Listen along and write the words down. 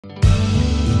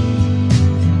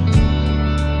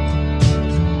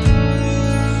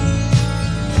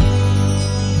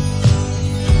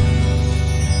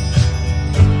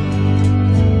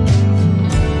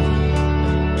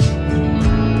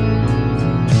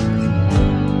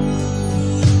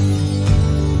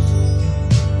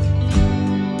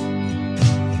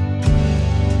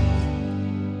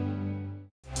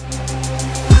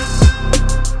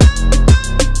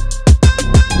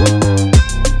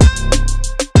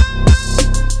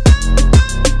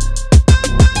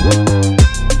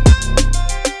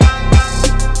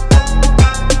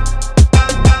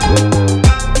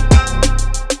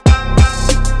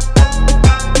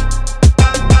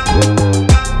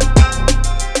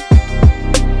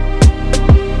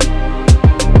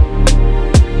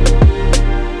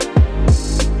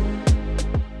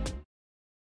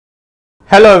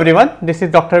Hello everyone, this is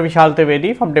Dr. Vishal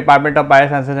Trivedi from Department of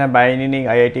Biosciences and Bioengineering,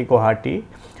 IIT Guwahati,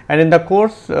 and in the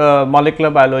course Molecular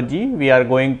Biology we are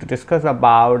going to discuss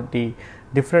about the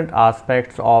different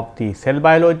aspects of the cell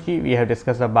biology. We have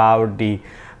discussed about the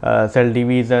cell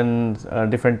divisions,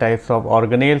 different types of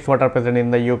organelles what are present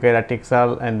in the eukaryotic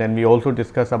cell, and then we also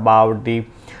discuss about the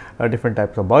different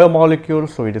types of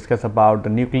biomolecules. So, we discuss about the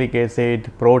nucleic acid,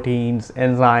 proteins,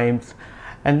 enzymes,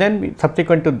 and then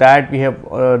subsequent to that we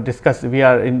have discussed, we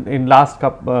are in last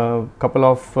couple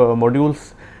of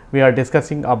modules we are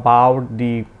discussing about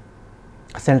the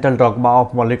central dogma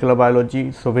of molecular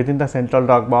biology. So, within the central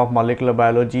dogma of molecular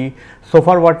biology, so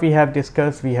far what we have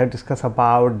discussed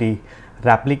about the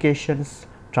replications,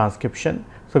 transcription.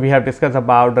 So, we have discussed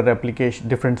about the replication,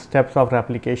 different steps of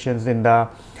replications in the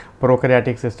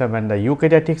prokaryotic system and the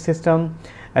eukaryotic system,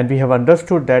 and we have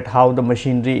understood that how the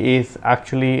machinery is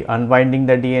actually unwinding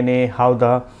the DNA, how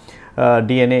the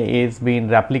DNA is being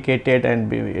replicated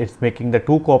and it's making the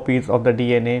two copies of the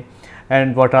DNA,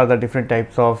 and what are the different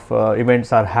types of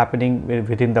events are happening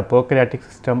within the prokaryotic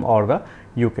system or the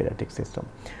eukaryotic system.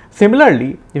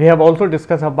 Similarly, we have also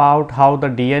discussed about how the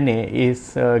DNA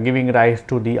is giving rise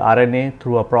to the RNA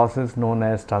through a process known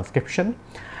as transcription,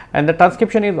 and the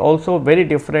transcription is also very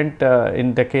different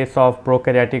in the case of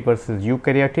prokaryotic versus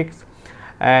eukaryotics.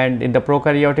 And in the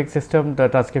prokaryotic system, the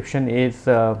transcription is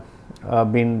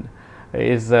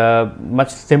much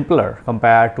simpler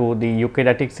compared to the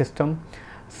eukaryotic system.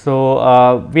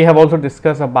 So, we have also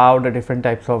discussed about the different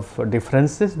types of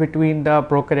differences between the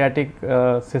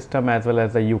prokaryotic system as well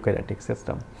as the eukaryotic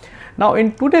system. Now,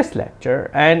 in today's lecture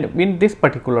and in this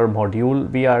particular module,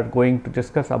 we are going to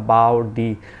discuss about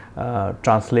the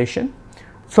translation.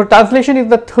 So, translation is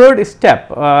the third step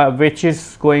which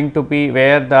is going to be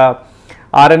where the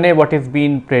RNA what is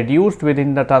being produced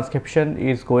within the transcription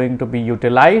is going to be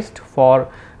utilized for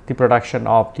the production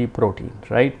of the protein,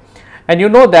 right. And you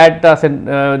know that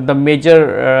the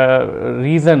major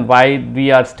reason why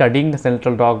we are studying the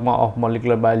central dogma of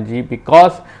molecular biology,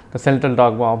 because the central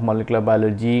dogma of molecular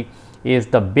biology is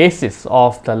the basis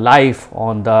of the life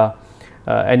on the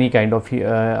any kind of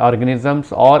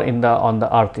organisms or on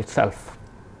the earth itself,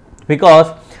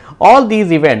 because all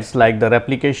these events like the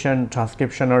replication,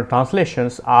 transcription or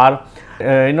translations are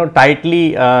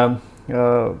tightly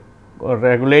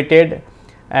regulated,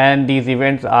 and these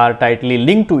events are tightly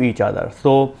linked to each other.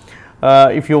 So,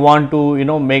 if you want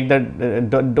to make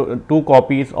the two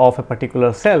copies of a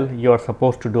particular cell, you are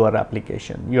supposed to do a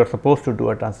replication, you are supposed to do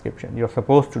a transcription, you are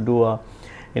supposed to do a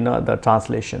the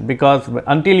translation, because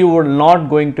until you are not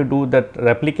going to do that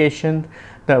replication,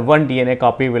 the one DNA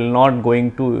copy will not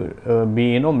going to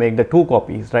be make the two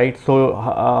copies, right. So,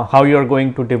 how you are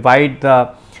going to divide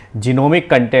the genomic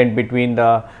content between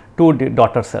the two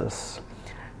daughter cells.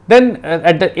 Then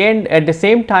at the end, at the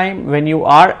same time, when you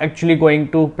are actually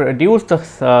going to produce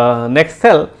the next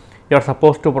cell, you are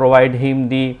supposed to provide him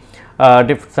the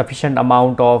sufficient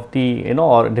amount of the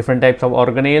or different types of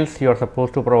organelles. You are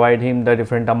supposed to provide him the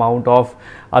different amount of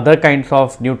other kinds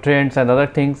of nutrients and other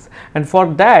things, and for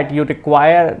that you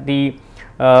require the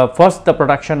first the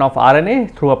production of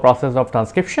RNA through a process of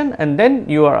transcription, and then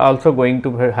you are also going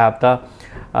to have the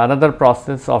another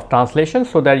process of translation,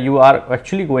 so that you are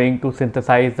actually going to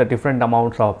synthesize the different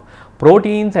amounts of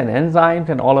proteins and enzymes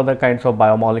and all other kinds of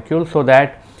biomolecules, so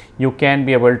that you can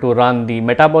be able to run the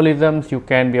metabolisms, you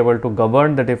can be able to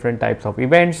govern the different types of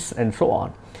events and so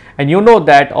on. And you know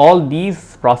that all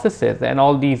these processes and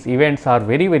all these events are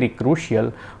very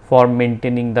crucial for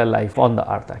maintaining the life on the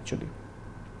earth actually.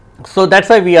 So, that is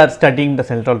why we are studying the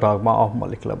central dogma of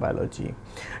molecular biology.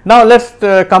 Now, let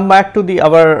us come back to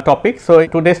our topic. So,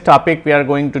 today's topic we are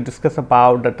going to discuss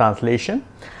about the translation.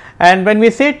 And when we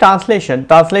say translation,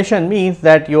 translation means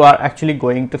that you are actually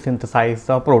going to synthesize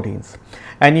the proteins.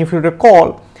 And if you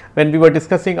recall, when we were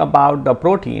discussing about the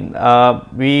protein,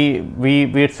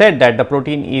 we said that the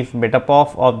protein is made up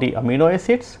of the amino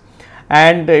acids,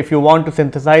 and if you want to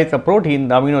synthesize a protein,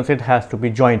 the amino acid has to be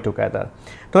joined together.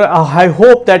 So, I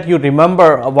hope that you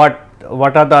remember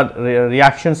what are the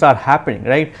reactions are happening,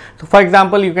 right. So, for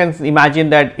example, you can imagine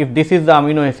that if this is the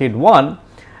amino acid 1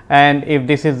 and if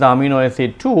this is the amino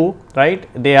acid 2, right,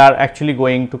 they are actually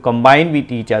going to combine with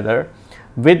each other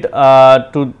with through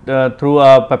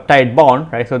a peptide bond,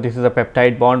 right. So, this is a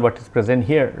peptide bond what is present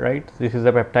here, right. This is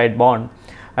a peptide bond,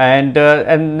 and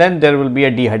then there will be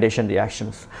a dehydration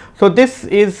reactions. So, this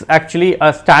is actually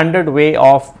a standard way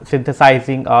of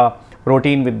synthesizing a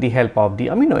protein with the help of the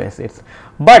amino acids.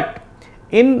 But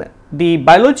in the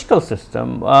biological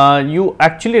system, you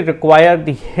actually require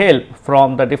the help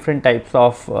from the different types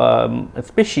of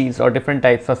species or different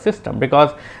types of system,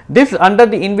 because this under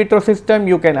the in vitro system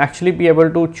you can actually be able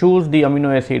to choose the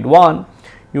amino acid 1,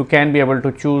 you can be able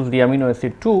to choose the amino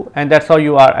acid 2, and that is how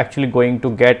you are actually going to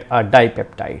get a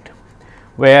dipeptide,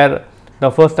 where the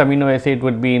first amino acid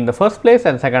would be in the first place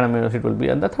and second amino acid will be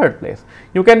in the third place.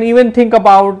 You can even think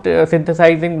about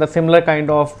synthesizing the similar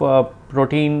kind of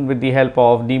protein with the help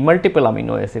of the multiple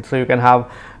amino acids. So, you can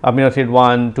have amino acid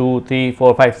 1, 2, 3,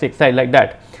 4, 5, 6 like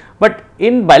that. But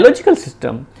in biological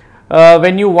system,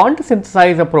 when you want to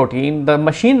synthesize a protein, the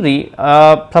machinery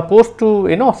supposed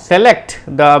to select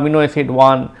the amino acid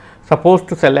 1, supposed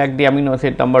to select the amino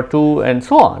acid number 2 and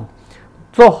so on.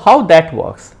 So, how that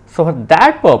works? So, for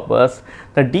that purpose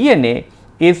the DNA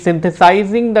is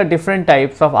synthesizing the different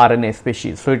types of RNA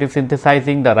species. So, it is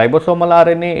synthesizing the ribosomal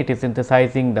RNA, it is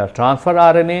synthesizing the transfer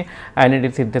RNA, and it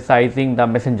is synthesizing the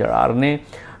messenger RNA.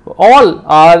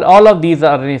 All of these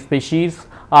RNA species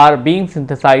are being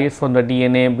synthesized from the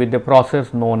DNA with the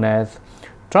process known as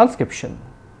transcription,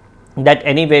 that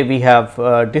anyway we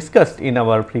have discussed in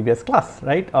our previous class,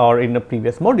 right, or in the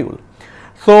previous module.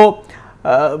 So,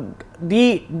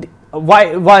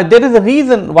 why there is a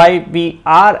reason why we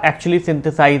are actually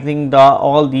synthesizing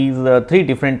all these three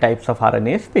different types of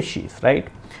RNA species, right,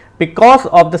 because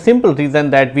of the simple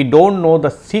reason that we do not know the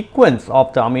sequence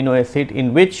of the amino acid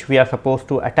in which we are supposed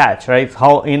to attach, right,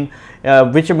 how in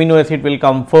which amino acid will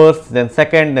come first, then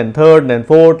second, then third, then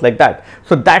fourth, like that.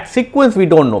 So, that sequence we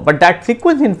do not know, but that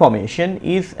sequence information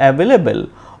is available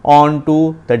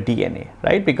onto the DNA,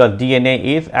 right, because DNA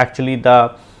is actually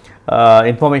the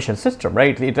information system,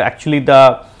 right. It is actually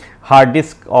the hard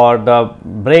disk or the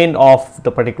brain of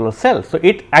the particular cell. So,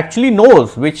 it actually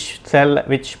knows which cell,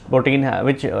 which protein,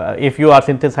 if you are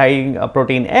synthesizing a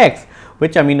protein X,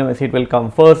 which amino acid will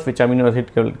come first, which amino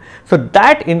acid will. So,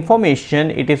 that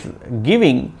information it is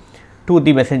giving to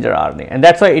the messenger RNA, and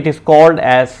that is why it is called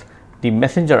as the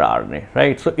messenger RNA,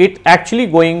 right. So, it actually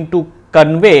going to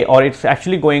convey, or it is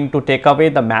actually going to take away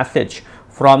the message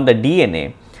from the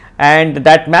DNA, and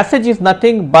that message is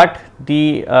nothing but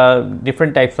the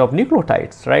different types of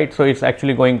nucleotides, right. So, it is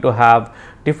actually going to have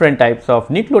different types of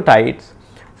nucleotides,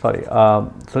 sorry,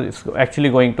 so it is actually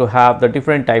going to have the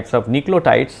different types of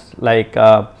nucleotides like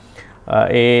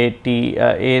A, T,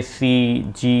 A, C,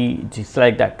 G,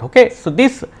 like that. Okay. So,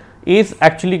 this is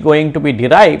actually going to be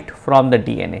derived from the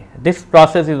DNA. This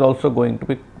process is also going to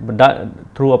be done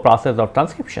through a process of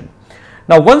transcription.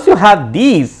 Now, once you have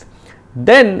these,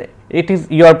 then it is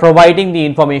you are providing the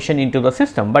information into the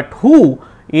system, but who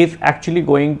is actually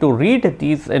going to read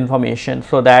these information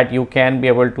so that you can be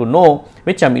able to know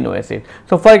which amino acid.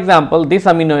 So, for example, this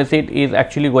amino acid is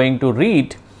actually going to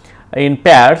read in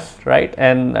pairs, right,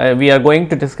 and we are going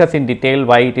to discuss in detail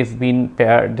why it is being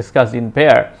discussed in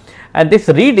pair, and this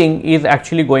reading is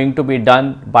actually going to be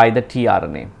done by the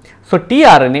tRNA. So,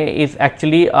 tRNA is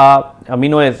actually a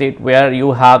amino acid where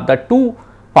you have the two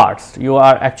parts. You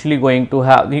are actually going to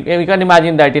have, you can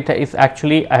imagine that it is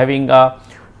actually having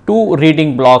two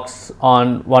reading blocks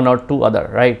on one or two other,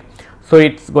 right. So,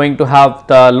 it is going to have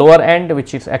the lower end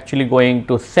which is actually going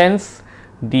to sense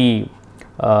the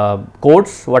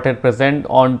codes what are present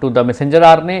onto the messenger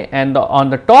RNA, and on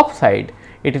the top side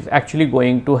it is actually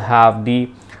going to have the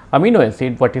amino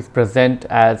acid what is present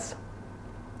as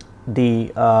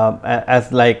the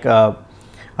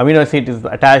amino acid is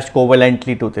attached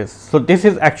covalently to this. So, this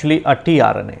is actually a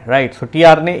tRNA, right. So,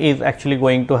 tRNA is actually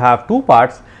going to have two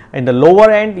parts. In the lower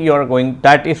end you are going,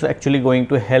 that is actually going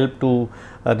to help to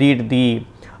read the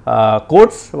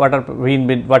codes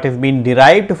what is being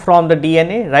derived from the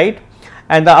DNA, right,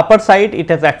 and the upper side it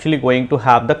is actually going to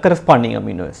have the corresponding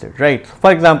amino acid, right. So,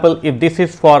 for example, if this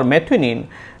is for methionine,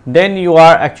 then you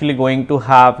are actually going to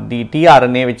have the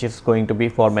tRNA which is going to be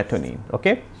for methionine.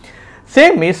 Okay.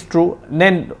 Same is true,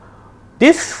 then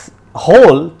this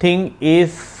whole thing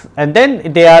is, and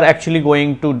then they are actually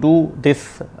going to do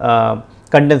this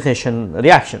condensation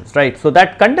reactions, right. So,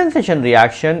 that condensation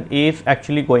reaction is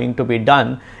actually going to be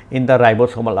done in the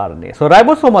ribosomal RNA. So,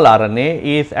 ribosomal RNA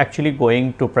is actually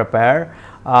going to prepare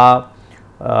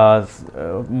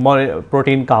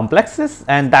protein complexes,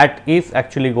 and that is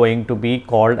actually going to be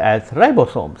called as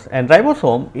ribosomes, and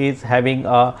ribosome is having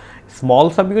a small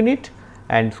subunit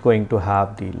and it is going to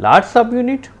have the large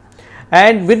subunit,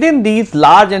 and within these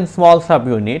large and small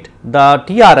subunit the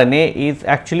tRNA is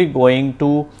actually going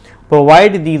to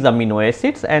provide these amino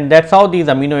acids, and that is how these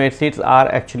amino acids are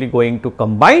actually going to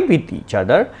combine with each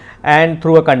other and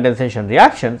through a condensation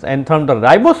reactions, and from the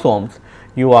ribosomes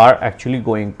you are actually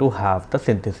going to have the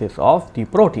synthesis of the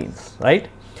proteins, right.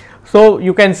 So,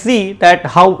 you can see that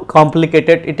how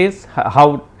complicated it is,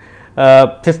 how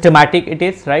systematic it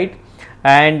is, right,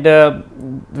 and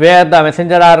where the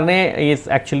messenger RNA is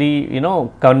actually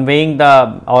conveying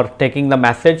the or taking the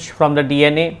message from the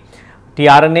DNA.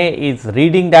 tRNA is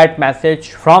reading that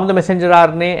message from the messenger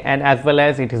RNA, and as well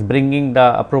as it is bringing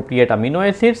the appropriate amino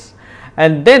acids,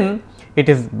 and then it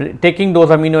is taking those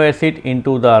amino acids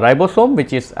into the ribosome,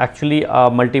 which is actually a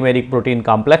multimeric protein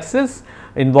complexes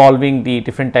involving the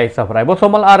different types of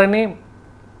ribosomal RNA,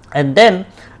 and then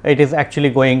it is actually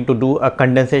going to do a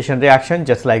condensation reaction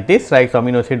just like this, right. So,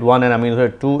 amino acid 1 and amino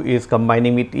acid 2 is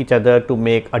combining with each other to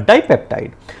make a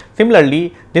dipeptide.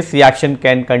 Similarly, this reaction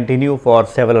can continue for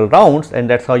several rounds, and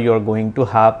that is how you are going to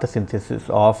have the synthesis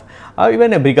of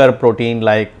even a bigger protein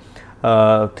like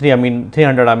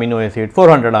 300 amino acid,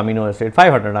 400 amino acid,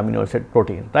 500 amino acid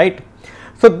protein, right.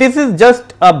 So, this is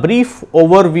just a brief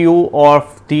overview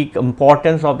of the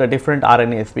importance of the different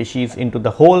RNA species into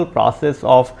the whole process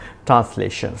of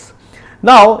translations.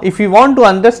 Now, if we want to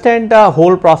understand the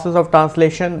whole process of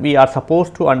translation, we are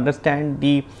supposed to understand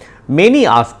the many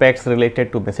aspects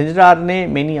related to messenger RNA,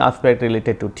 many aspects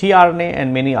related to tRNA,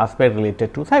 and many aspects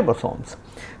related to ribosomes.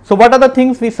 So, what are the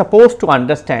things we are supposed to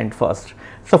understand first?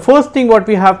 So, first thing what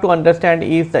we have to understand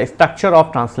is the structure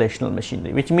of translational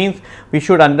machinery, which means we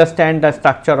should understand the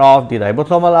structure of the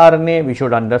ribosomal RNA, we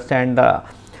should understand the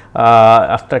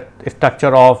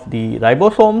structure of the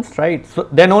ribosomes, right. So,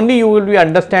 then only you will be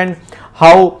understand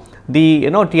how the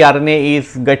tRNA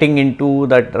is getting into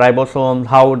the ribosomes,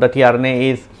 how the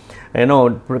tRNA is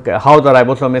how the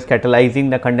ribosome is catalyzing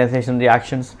the condensation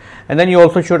reactions, and then you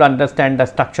also should understand the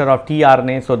structure of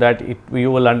tRNA, so that you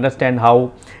will understand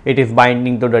how it is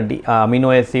binding to the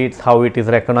amino acids, how it is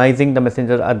recognizing the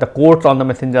messenger the codes on the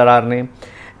messenger RNA,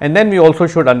 and then we also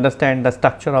should understand the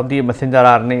structure of the messenger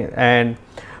RNA, and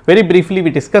very briefly we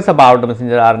discuss about the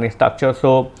messenger RNA structure,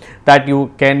 so that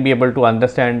you can be able to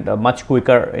understand much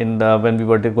quicker in the when we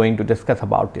were going to discuss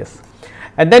about this.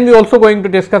 And then we also going to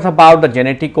discuss about the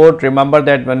genetic code. Remember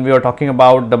that when we were talking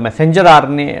about the messenger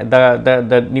RNA,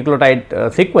 the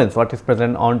nucleotide sequence what is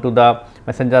present onto the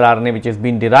messenger RNA, which is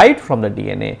being derived from the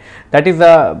DNA, that is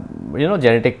a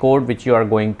genetic code which you are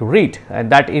going to read, and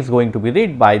that is going to be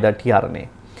read by the tRNA.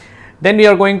 Then we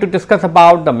are going to discuss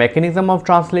about the mechanism of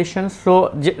translation.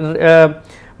 So,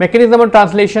 mechanism of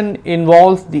translation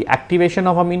involves the activation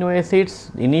of amino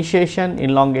acids, initiation,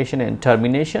 elongation, and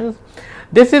terminations.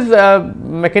 This is a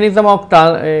mechanism of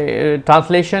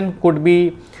translation could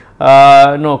be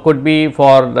could be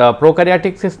for the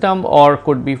prokaryotic system or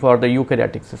could be for the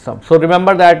eukaryotic system. So,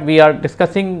 remember that we are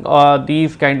discussing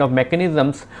these kind of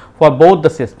mechanisms for both the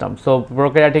systems. So,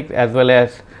 prokaryotic as well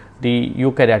as the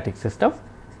eukaryotic system.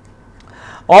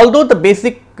 Although the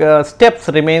basic steps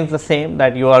remains the same,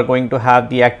 that you are going to have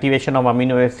the activation of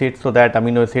amino acids, so that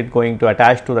amino acid going to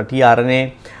attach to the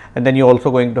tRNA, and then you are also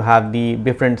going to have the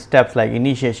different steps like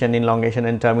initiation, elongation,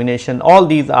 and termination. All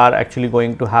these are actually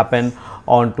going to happen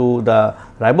onto the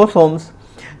ribosomes,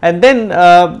 and then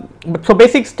so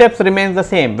basic steps remains the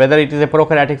same whether it is a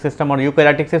prokaryotic system or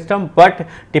eukaryotic system, but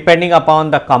depending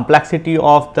upon the complexity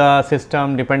of the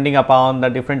system, depending upon the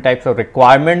different types of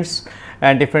requirements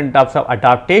and different types of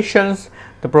adaptations,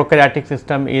 the prokaryotic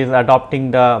system is adopting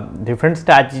the different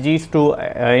strategies to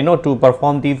to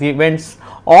perform these events,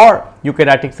 or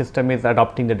eukaryotic system is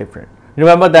adopting the different.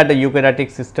 Remember that the eukaryotic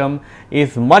system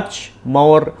is much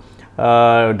more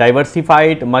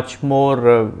diversified, much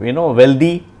more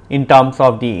wealthy in terms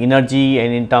of the energy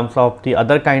and in terms of the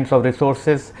other kinds of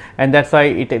resources, and that is why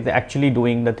it is actually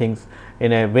doing the things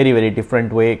in a very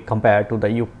different way compared to the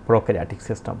prokaryotic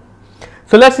system.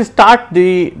 So, let us start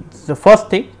the first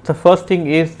thing. The first thing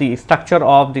is the structure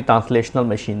of the translational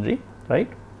machinery, right.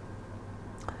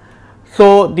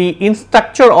 So, the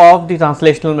structure of the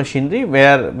translational machinery,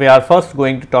 where we are first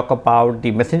going to talk about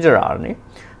the messenger RNA.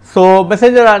 So,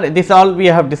 messenger RNA, this all we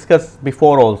have discussed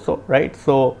before also, right.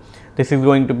 So, this is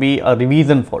going to be a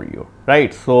revision for you,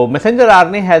 right. So, messenger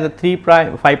RNA has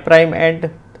a 5 prime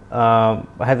end,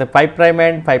 has a 5 prime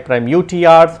end, 5 prime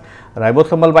UTRs,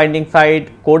 ribosomal binding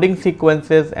site, coding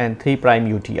sequences, and 3 prime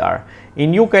UTR.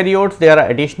 In eukaryotes, there are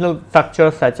additional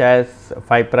structures such as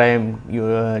 5 prime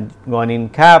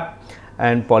guanine cap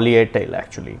and poly-A tail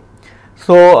actually.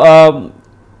 So,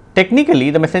 technically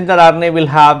the messenger RNA will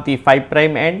have the 5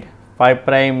 prime end, 5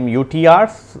 prime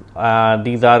UTRs,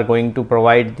 these are going to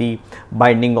provide the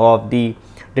binding of the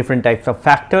different types of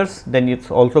factors. Then it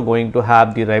is also going to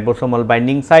have the ribosomal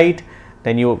binding site.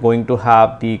 Then you are going to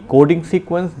have the coding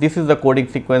sequence. This is the coding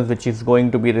sequence which is going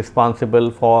to be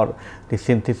responsible for the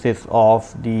synthesis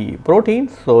of the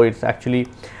proteins. So, it is actually,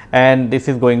 and this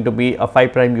is going to be a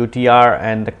 5 prime UTR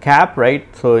and the cap, right.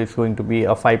 So, it is going to be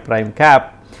a 5 prime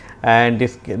cap, and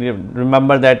this,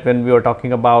 remember that when we were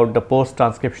talking about the post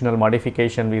transcriptional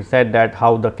modification, we said that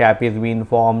how the cap is being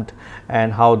formed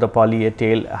and how the poly A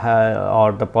tail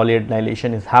or the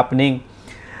polyadenylation is happening.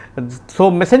 So,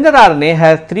 messenger RNA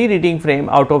has 3 reading frame,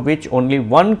 out of which only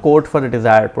one code for the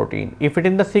desired protein. If it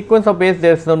in the sequence of base,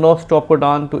 there is no stop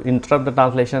codon to interrupt the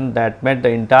translation, that met the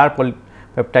entire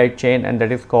polypeptide chain, and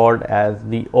that is called as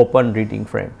the open reading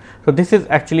frame. So, this is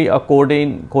actually a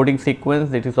coding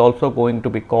sequence. It is also going to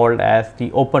be called as the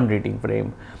open reading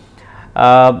frame.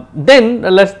 Then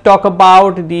let us talk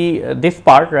about this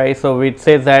part, right. So, it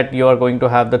says that you are going to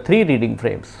have the 3 reading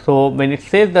frames. So, when it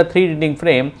says the 3 reading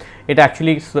frame, it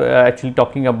actually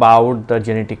talking about the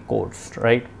genetic codes,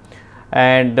 right.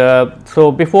 And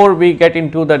so, before we get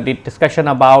into the discussion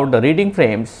about the reading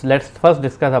frames, let us first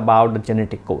discuss about the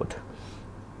genetic code.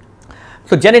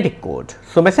 So, genetic code.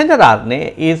 So, messenger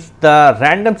RNA is the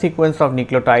random sequence of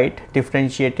nucleotide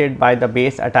differentiated by the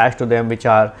base attached to them, which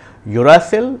are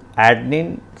uracil,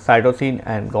 adenine, cytosine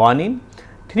and guanine.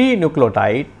 3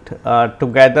 nucleotides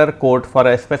together code for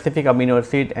a specific amino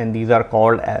acid, and these are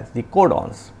called as the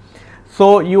codons.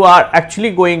 So, you are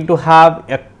actually going to have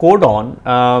a codon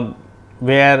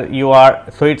where you are,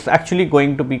 so it is actually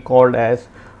going to be called as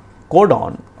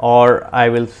codon, or I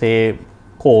will say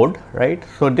code, right.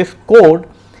 So, this code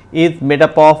is made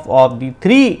up of the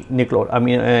 3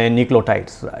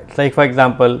 nucleotides, right. Like for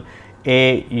example,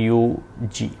 A, U,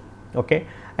 G, okay,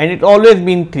 and it always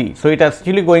been 3. So, it is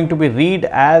actually going to be read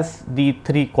as the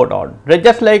 3 codon, right?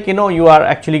 Just like you are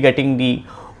actually getting the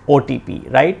OTP,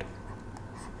 right.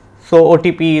 So,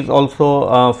 OTP is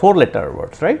also 4 letter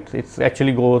words, right. It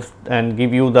actually goes and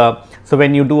give you the, so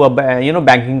when you do a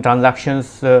banking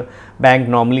transactions, bank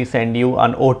normally send you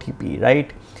an OTP,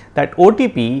 right. That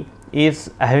OTP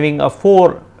is having a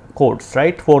 4 codes,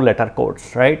 right, 4 letter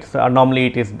codes, right. So, normally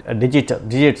it is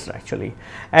digits actually,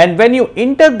 and when you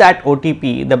enter that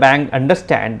OTP, the bank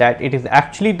understand that it is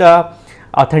actually the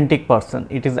authentic person,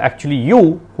 it is actually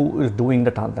you who is doing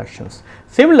the transactions.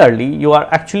 Similarly, you are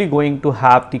actually going to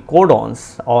have the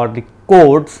codons or the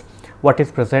codes what is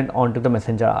present onto the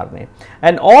messenger RNA,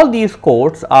 and all these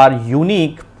codes are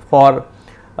unique for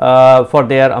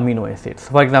their amino acids.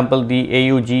 For example, the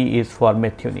AUG is for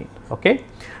methionine, okay.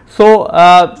 So,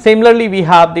 similarly, we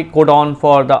have the codon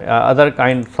for the other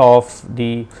kinds of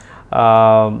the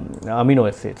amino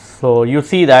acids. So, you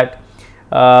see that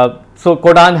so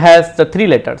codon has the 3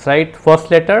 letters, right,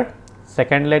 first letter,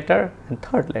 second letter and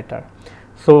third letter.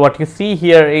 So, what you see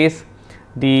here is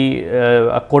the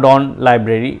codon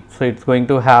library. So, it is going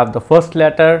to have the first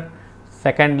letter,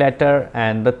 second letter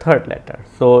and the third letter.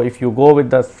 So, if you go with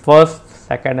the first,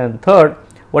 second and third,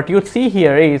 what you see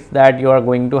here is that you are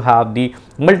going to have the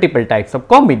multiple types of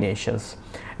combinations,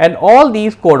 and all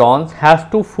these codons has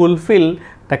to fulfill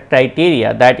the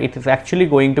criteria that it is actually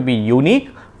going to be unique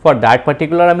for that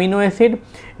particular amino acid.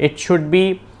 It should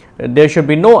be, there should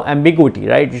be no ambiguity,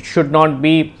 right. It should not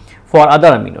be for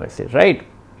other amino acids, right.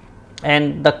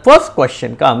 And the first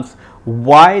question comes,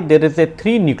 why there is a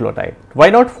 3 nucleotide,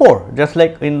 why not 4, just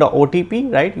like in the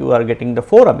OTP, right, you are getting the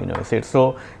 4 amino acids.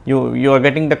 So, you are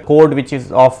getting the code which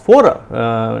is of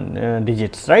 4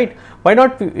 digits, right. Why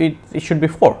not it should be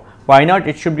 4, why not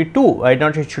it should be 2, why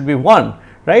not it should be 1,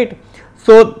 right.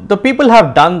 So, the people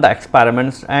have done the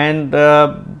experiments, and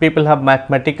people have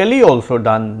mathematically also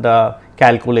done the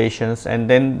calculations, and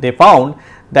then they found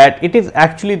that it is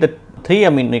actually the 3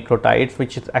 amino nucleotides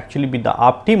which is actually be the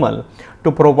optimal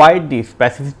to provide the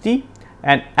specificity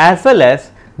and as well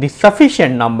as the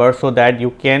sufficient number, so that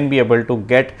you can be able to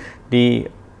get the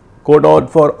codon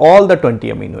for all the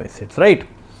 20 amino acids, right.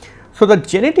 So, the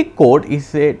genetic code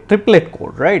is a triplet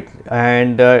code, right,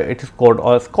 and it is called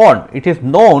as CORN. It is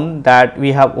known that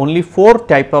we have only 4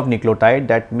 type of nucleotide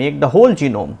that make the whole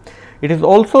genome. It is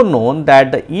also known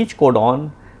that each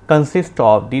codon consists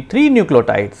of the 3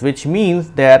 nucleotides, which means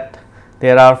that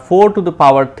there are 4 to the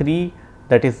power 3,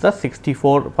 that is the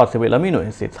 64 possible amino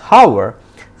acids. However,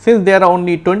 since there are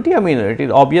only 20 amino acids, it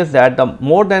is obvious that the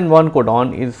more than one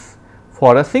codon is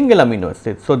for a single amino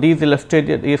acid. So, these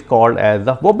illustrated is called as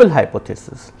the Wobble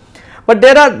hypothesis. But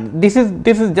there are, this is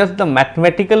just the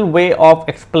mathematical way of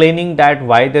explaining that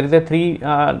why there is a 3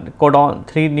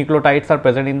 nucleotides are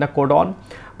present in the codon,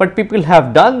 but people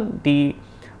have done the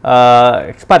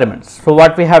experiments. So,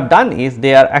 what we have done is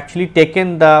they are actually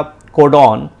taken the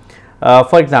codon,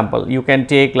 for example, you can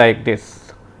take like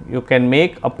this, you can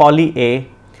make a poly A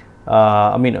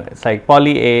amino, it's like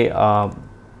poly A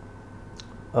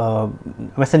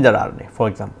messenger RNA, for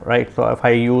example, right. So, if I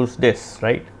use this,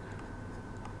 right,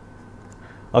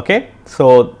 Okay.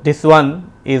 So, this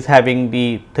one is having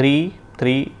the 3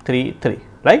 3 3 3,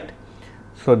 right.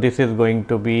 So, this is going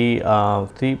to be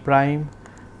 3 prime,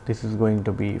 this is going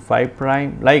to be 5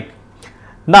 prime. Like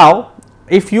now,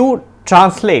 if you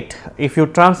translate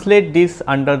this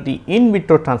under the in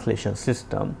vitro translation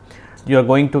system, you are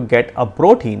going to get a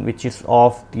protein which is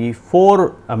of the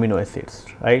 4 amino acids,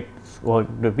 right. So, it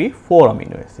will be 4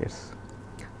 amino acids.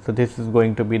 So, this is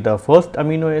going to be the first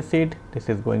amino acid, this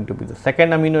is going to be the second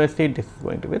amino acid, this is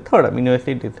going to be the third amino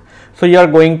acid. So, you are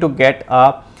going to get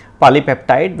a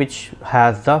polypeptide which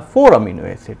has the 4 amino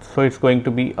acids. So, it is going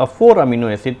to be a 4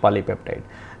 amino acid polypeptide.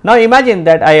 Now, imagine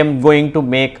that I am going to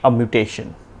make a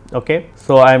mutation. Okay.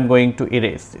 So, I am going to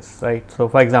erase this, right. So,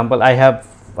 for example, I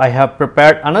have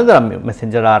prepared another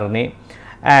messenger RNA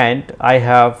and I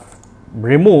have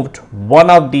removed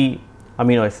one of the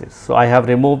amino acids. So, I have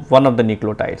removed one of the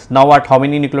nucleotides. Now, how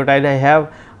many nucleotides I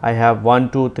have? I have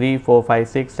 1, 2, 3, 4, 5,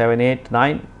 6, 7, 8,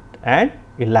 9 and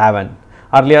 11.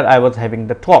 Earlier I was having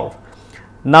the 12.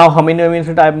 Now, how many amino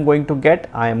acids I am going to get?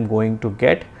 I am going to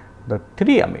get the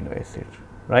 3 amino acids,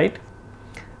 right.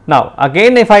 Now,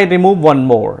 again if I remove one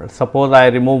more, suppose I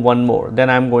remove one more, then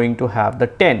I am going to have the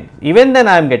 10. Even then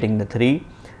I am getting the 3.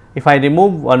 If I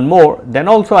remove one more, then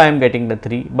also I am getting the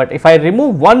 3. But if I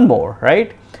remove one more,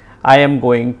 right, I am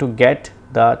going to get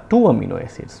the 2 amino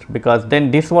acids, because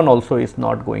then this one also is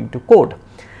not going to code.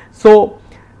 So,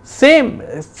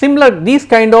 similar these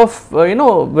kind of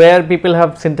where people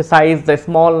have synthesized the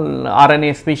small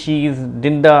RNA species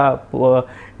in the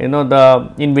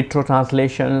the in vitro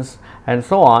translations and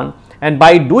so on, and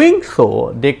by doing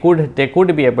so they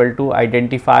could be able to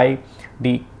identify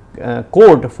the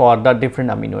code for the different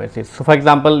amino acids. So, for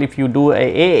example, if you do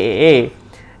a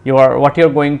what you are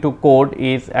going to code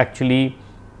is actually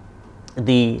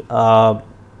the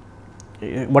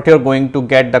what you are going to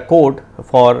get the code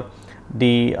for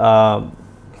the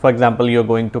for example, you are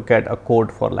going to get a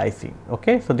code for lysine.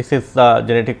 Okay. So, this is the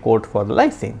genetic code for the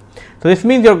lysine. So, this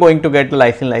means you are going to get the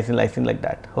lysine like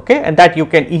that, okay, and that you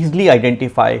can easily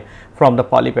identify from the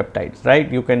polypeptides,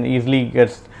 right. You can easily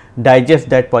digest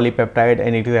that polypeptide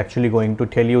and it is actually going to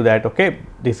tell you that okay,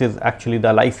 this is actually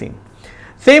the lysine.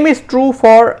 Same is true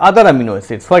for other amino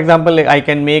acids. For example, I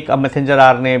can make a messenger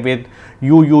RNA with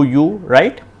UUU,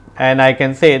 right, and I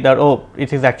can say that oh,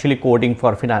 it is actually coding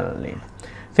for phenylalanine.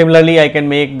 Similarly, I can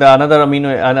make the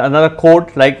another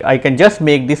code, like I can just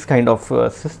make this kind of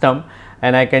system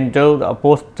and I can do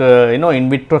post in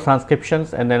vitro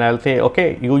transcriptions, and then I will say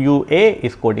okay, UUA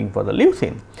is coding for the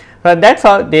leucine. So, that is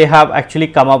how they have actually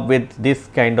come up with this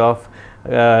kind of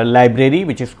library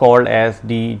which is called as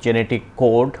the genetic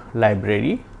code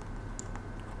library.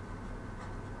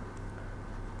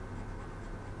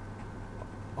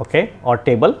 Okay, or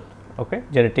table, okay,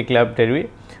 genetic library,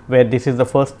 where this is the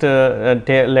first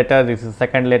letter, this is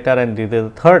second letter and this is the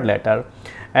third letter,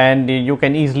 and you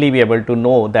can easily be able to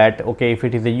know that okay, if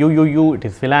it is a UUU, it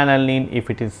is phenylalanine,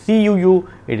 if it is CUU,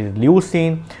 it is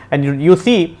leucine, and you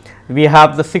see we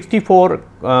have the 64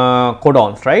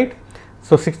 codons, right.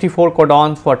 So, 64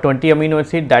 codons for 20 amino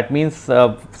acid, that means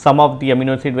some of the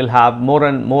amino acid will have more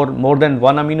than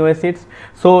one amino acids.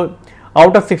 So,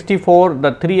 out of 64,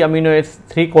 the 3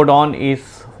 codon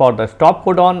is for the stop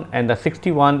codon and the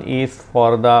 61 is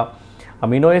for the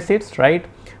amino acids, right.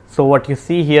 So, what you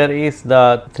see here is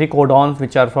the 3 codons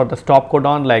which are for the stop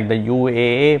codon, like the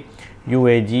UAA,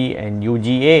 UAG and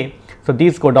UGA. So,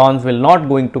 these codons will not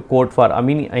going to code for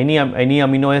any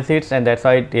amino acids, and that is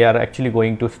why they are actually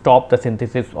going to stop the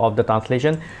synthesis of the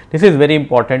translation. This is very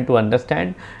important to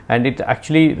understand, and it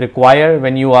actually require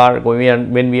when we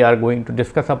are going to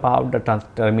discuss about the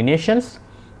terminations.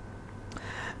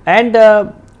 And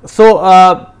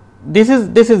this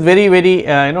is very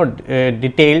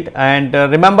detailed, and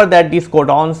remember that these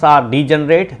codons are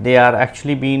degenerate, they are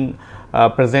actually being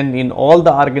present in all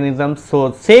the organisms.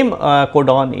 So, same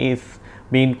codon is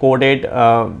being coded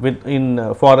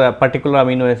for a particular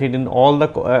amino acid in all the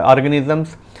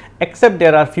organisms, except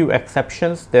there are few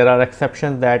exceptions. There are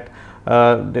exceptions that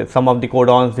some of the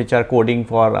codons which are coding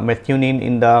for methionine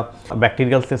in the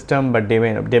bacterial system, but they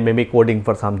may be coding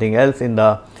for something else in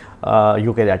the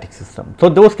eukaryotic system. So,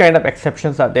 those kind of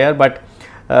exceptions are there, but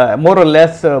more or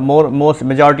less most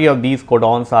majority of these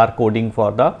codons are coding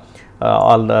for the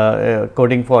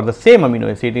coding for the same amino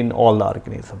acid in all the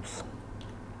organisms.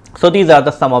 So, these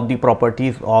are some of the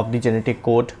properties of the genetic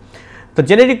code. The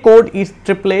genetic code is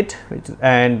triplet,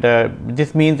 and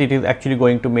this means it is actually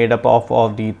going to made up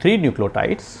of the 3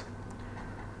 nucleotides.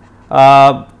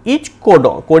 Each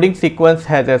coding sequence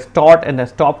has a start and a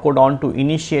stop codon to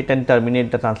initiate and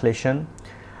terminate the translation.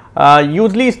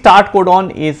 Usually start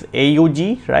codon is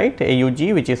AUG, right,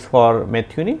 AUG, which is for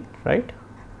methionine, right,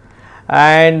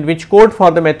 and which code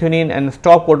for the methionine, and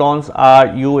stop codons are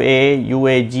UA,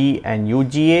 UAG and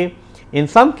UGA. In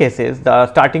some cases the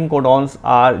starting codons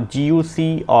are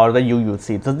GUC or the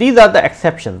UUC. So, these are the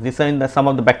exceptions. These are in some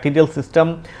of the bacterial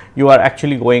system you are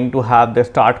actually going to have the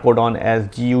start codon as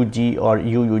GUG or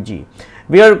UUG.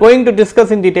 We are going to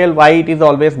discuss in detail why it is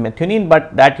always methionine,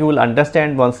 but that you will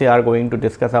understand once we are going to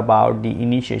discuss about the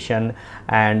initiation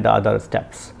and the other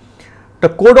steps. The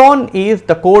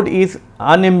code is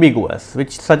unambiguous,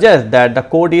 which suggests that the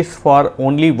code is for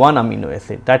only one amino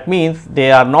acid. That means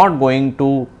they are not going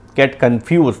to get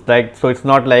confused, like, so it's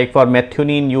not like for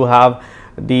methionine you have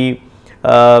the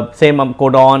same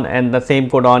codon and the same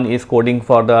codon is coding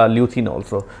for the leucine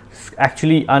also. It's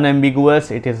actually unambiguous,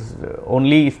 it is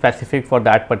only specific for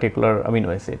that particular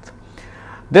amino acids.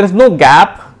 There is no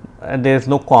gap and there is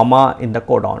no comma in the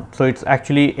codon. So, it is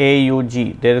actually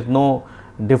AUG, there is no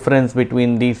difference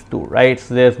between these two, right.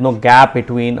 So, there is no gap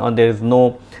between, or there is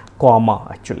no comma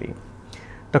actually.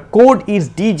 The code is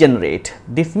degenerate.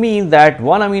 This means that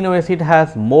one amino acid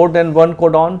has more than one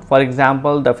codon. For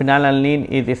example, the phenylalanine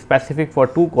is specific for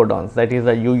two codons, that is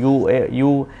the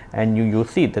UUU and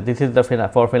UUC. That this is the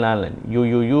for phenylalanine,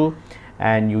 UUU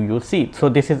and UUC. So,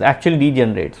 this is actually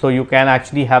degenerate. So, you can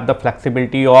actually have the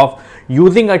flexibility of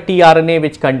using a tRNA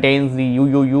which contains the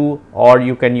UUU, or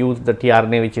you can use the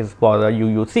tRNA which is for the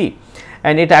UUC,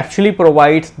 and it actually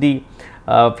provides the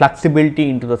flexibility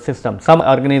into the system. Some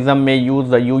organism may use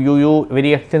the UUU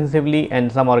very extensively and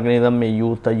some organism may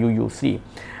use the UUC,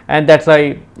 and that is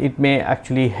why it may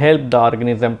actually help the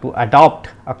organism to adapt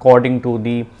according to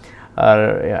the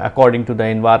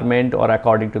environment or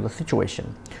according to the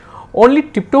situation. Only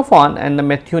tryptophan and the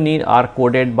methionine are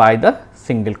coded by the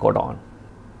single codon.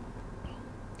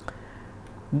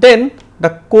 Then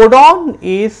the codon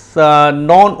is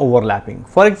non-overlapping.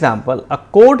 For example, a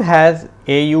code has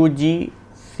AUG,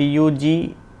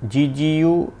 CUG,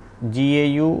 GGU,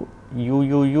 GAU,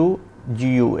 UUU,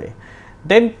 GUA.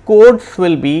 Then codes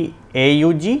will be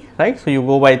AUG, right. So, you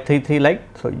go by 3 like,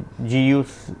 so GU,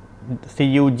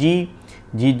 CUG,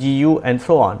 GGU and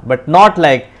so on, but not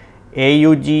like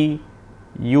AUG,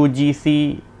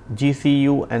 UGC,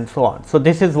 GCU and so on. So,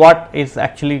 this is what is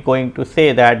actually going to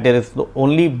say that there is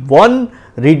only one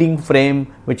reading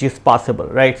frame which is possible,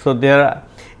 right. So, there,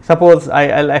 suppose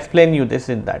I will explain you this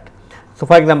in that. So,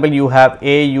 for example, you have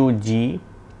AUG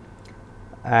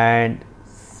and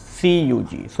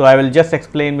CUG. So, I will just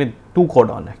explain with two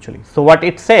codon actually. So, what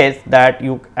it says that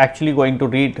you actually going to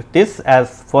read this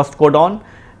as first codon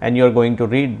and you are going to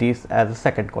read this as a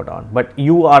second codon, but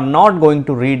you are not going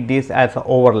to read this as an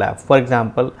overlap. For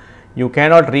example, you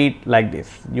cannot read like this,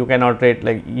 you cannot read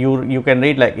like you can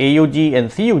read like AUG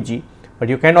and CUG, but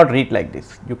you cannot read like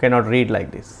this, you cannot read like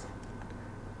this,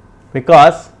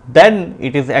 because then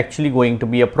it is actually going to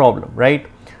be a problem, right.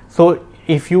 So,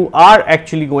 if you are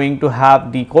actually going to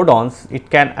have the codons,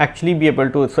 it can actually be able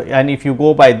to, so, and if you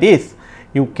go by this,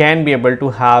 you can be able to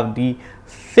have the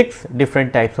 6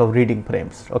 different types of reading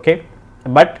frames, okay.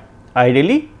 But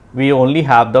ideally we only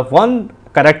have the one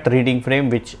correct reading frame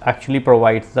which actually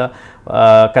provides the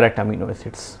correct amino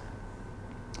acids.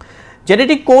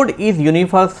 Genetic code is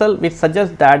universal, which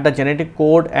suggests that the genetic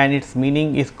code and its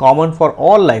meaning is common for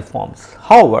all life forms.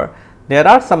 However, there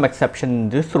are some exceptions in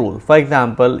this rule. For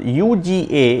example,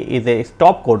 UGA is a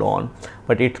stop codon,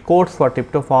 but it codes for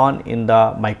tryptophan in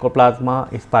the mycoplasma,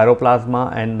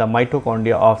 spiroplasma and the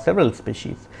mitochondria of several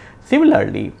species.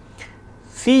 Similarly,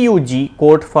 CUG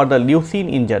codes for the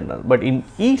leucine in general, but in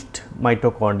yeast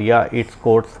mitochondria it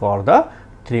codes for the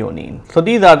threonine. So,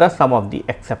 these are the some of the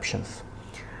exceptions.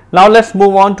 Now, let us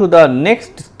move on to the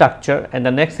next structure, and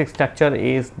the next structure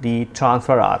is the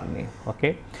transfer RNA.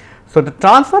 Okay. So, the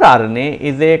transfer RNA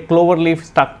is a cloverleaf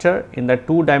structure in the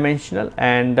 2-dimensional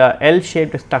and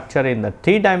L-shaped structure in the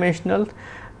 3-dimensional.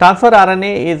 Transfer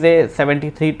RNA is a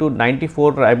 73 to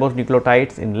 94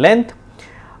 ribonucleotides in length.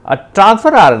 A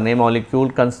transfer RNA molecule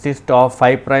consists of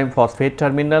 5' phosphate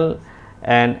terminal,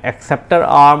 an acceptor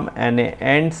arm and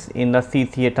ends in the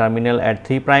CCA terminal at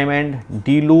 3' end,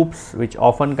 D loops which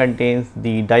often contains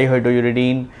the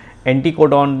dihydrouridine,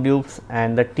 anticodon loops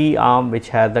and the T arm which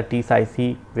has the T psi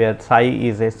C, where psi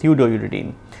is a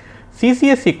pseudouridine.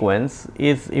 CCA sequence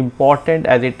is important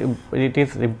as it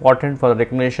is important for the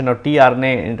recognition of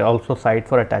tRNA and also site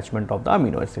for attachment of the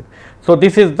amino acid. So,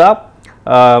 this is the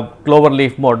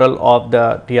cloverleaf model of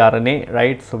the tRNA,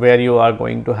 right. So, where you are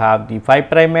going to have the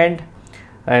 5' end,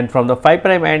 and from the 5'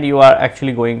 end you are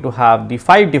actually going to have the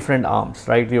 5 different arms,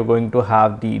 right. You are going to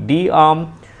have the D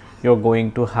arm, you are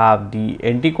going to have the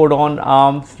anticodon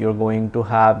arms, you are going to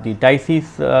have the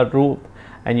dices group,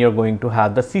 and you are going to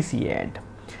have the CCA end.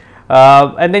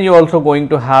 And then you are also going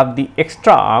to have the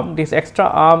extra arm. This extra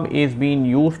arm is being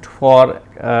used for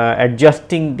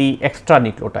adjusting the extra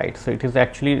nucleotides. So, it is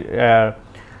actually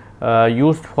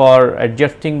used for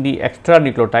adjusting the extra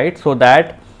nucleotides, so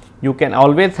that you can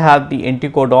always have the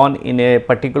anticodon in a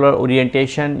particular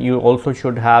orientation. You also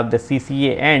should have the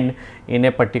CCA end in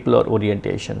a particular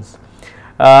orientations.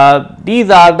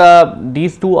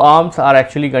 These two arms are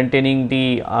actually containing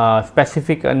the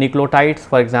specific nucleotides.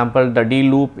 For example, the D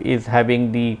loop is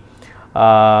having the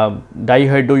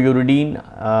dihydrouridine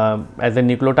as a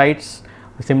nucleotides.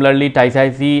 Similarly,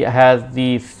 TICIZ has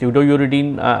the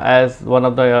pseudouridine as one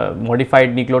of the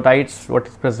modified nucleotides what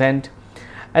is present.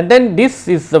 And then this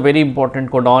is a very important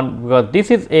codon, because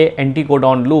this is a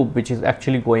anticodon loop which is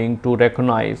actually going to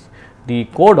recognize the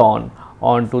codon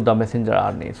onto the messenger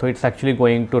RNA. So, it is actually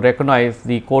going to recognize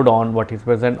the codon what is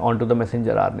present onto the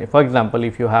messenger RNA. For example,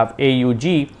 if you have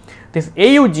AUG, this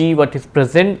AUG what is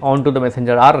present onto the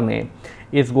messenger RNA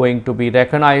is going to be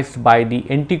recognized by the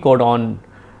anticodon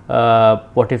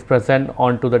what is present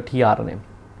onto the tRNA.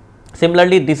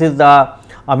 Similarly, this is the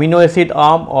amino acid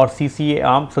arm or CCA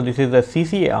arm. So, this is the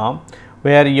CCA arm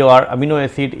where your amino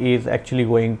acid is actually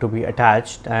going to be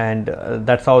attached, and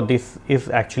that is how this is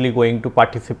actually going to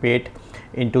participate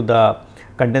into the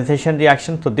condensation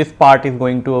reaction. So, this part is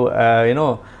going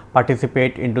to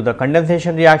participate into the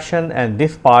condensation reaction, and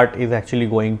this part is actually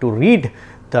going to read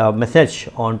the message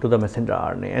onto the messenger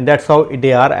RNA, and that is how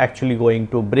they are actually going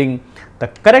to bring the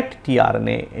correct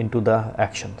tRNA into the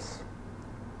actions.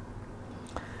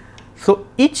 So,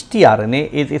 each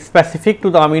tRNA is specific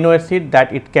to the amino acid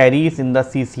that it carries in the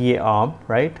CCA arm,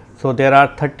 right. So, there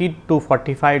are 30 to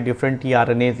 45 different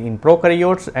tRNAs in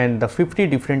prokaryotes and the 50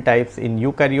 different types in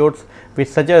eukaryotes, which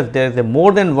suggests there is a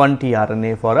more than one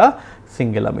tRNA for a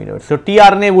single amino acid. So,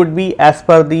 tRNA would be as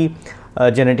per the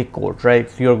genetic code, right.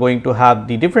 So, you are going to have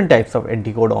the different types of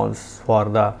anticodons for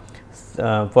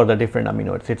the different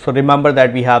amino acids. So, remember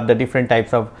that we have the different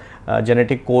types of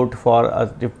genetic code for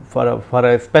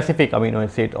a specific amino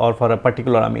acid or for a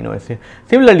particular amino acid.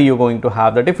 Similarly, you are going to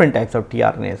have the different types of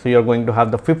tRNAs. So, you are going to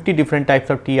have the 50 different types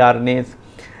of tRNAs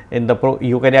in the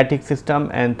eukaryotic system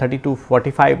and 30 to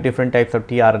 45 different types of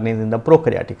tRNAs in the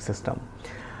prokaryotic system.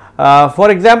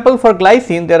 For example, for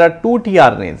glycine there are two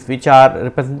tRNAs which are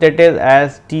represented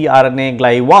as tRNA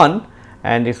gly1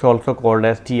 and it is also called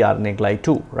as tRNA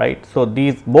gly2, right. So,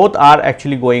 these both are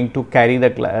actually going to carry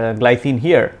the glycine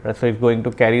here. So, it is going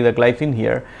to carry the glycine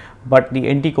here, but the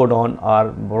anticodon are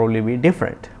probably be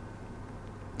different.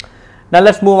 Now,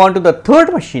 let us move on to the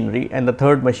third machinery, and the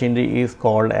third machinery is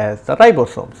called as the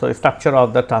ribosome. So, structure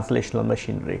of the translational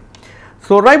machinery.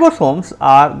 So, ribosomes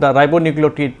are the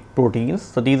ribonucleotide proteins.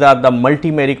 So, these are the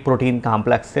multimeric protein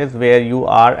complexes where you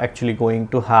are actually going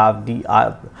to have the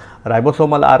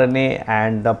ribosomal RNA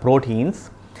and the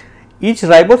proteins. Each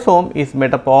ribosome is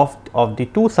made up of the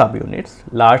two subunits,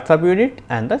 large subunit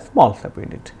and the small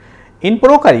subunit. In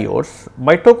prokaryotes,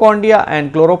 mitochondria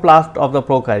and chloroplast of the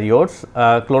prokaryotes,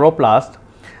 chloroplast,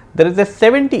 there is a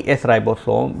 70S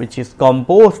ribosome which is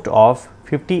composed of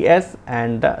 50S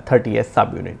and the 30S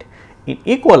subunit. In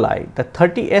E. coli, the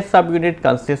 30S subunit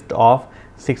consists of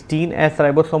 16S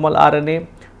ribosomal RNA,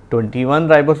 21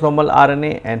 ribosomal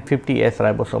RNA and 50S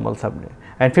ribosomal subunit,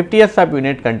 and 50S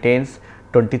subunit contains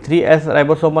 23S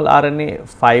ribosomal RNA,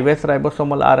 5S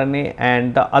ribosomal RNA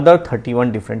and the other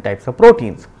 31 different types of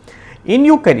proteins. In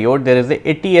eukaryote, there is a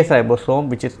 80S ribosome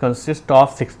which is consists of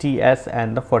 60S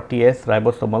and the 40S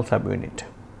ribosomal subunit.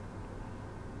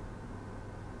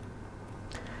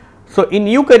 So, in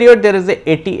eukaryote there is a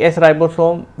 80S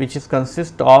ribosome which is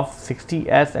consists of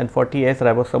 60S and 40S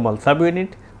ribosomal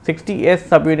subunit. 60S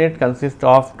subunit consists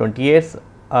of 20S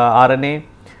RNA,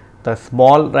 the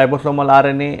small ribosomal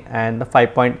RNA and the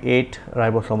 5.8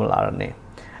 ribosomal RNA,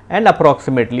 and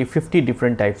approximately 50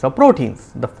 different types of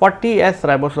proteins. The 40S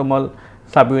ribosomal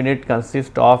subunit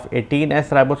consists of 18S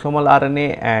ribosomal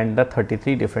RNA and the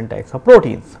 33 different types of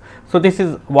proteins. So, this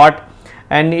is what,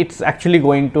 and it is actually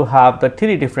going to have the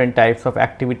three different types of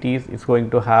activities. It is going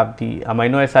to have the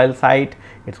amino acyl site,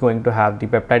 it is going to have the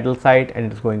peptidyl site and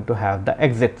it is going to have the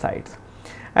exit sites.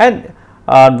 And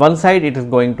on one side it is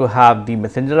going to have the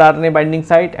messenger RNA binding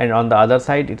site and on the other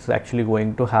side it is actually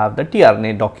going to have the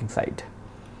tRNA docking site.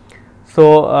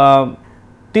 So,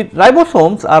 the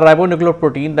ribosomes are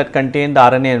ribonucleoprotein that contain the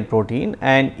RNA and protein,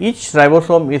 and each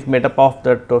ribosome is made up of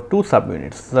the two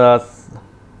subunits.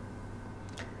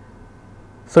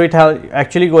 So, it has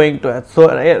actually going to, so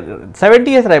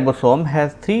 70S ribosome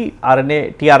has three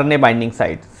tRNA binding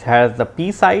sites, it has the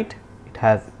P site,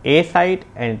 has A site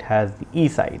and it has the E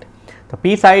site. The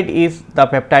P site is the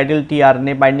peptidyl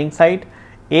tRNA binding site,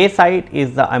 A site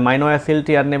is the amino acyl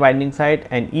tRNA binding site,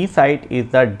 and E site is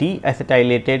the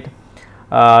deacetylated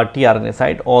tRNA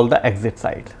site, all the exit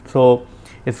sites. So,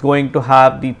 it is going to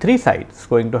have the 3 sites, it is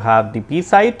going to have the P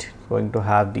site, it is going to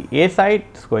have the A site,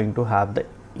 it is going to have the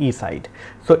E site.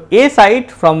 So, A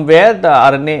site from where the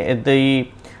RNA,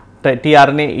 the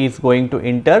tRNA is going to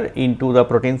enter into the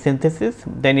protein synthesis,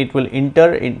 then it will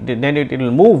enter, then it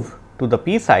will move to the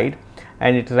P site,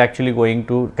 and it is actually going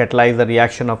to catalyze the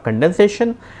reaction of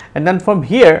condensation, and then from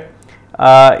here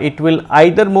it will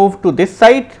either move to this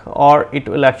site or it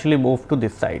will actually move to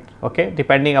this site, okay,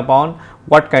 depending upon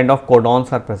what kind of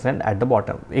codons are present at the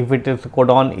bottom. If it is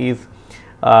codon is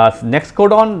next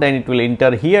codon, then it will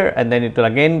enter here and then it will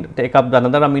again take up the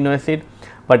another amino acid,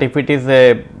 but if it is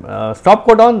a stop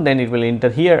codon, then it will enter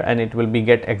here and it will be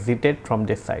get exited from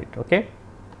this side, okay.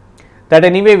 That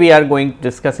anyway we are going to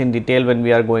discuss in detail when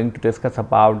we are going to discuss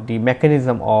about the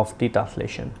mechanism of the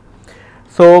translation.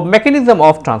 So, mechanism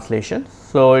of translation.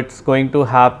 So, it is going to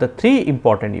have the 3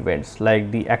 important events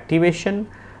like the activation,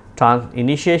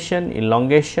 initiation,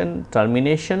 elongation,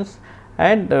 terminations,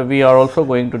 and we are also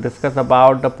going to discuss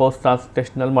about the post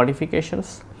translational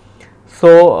modifications.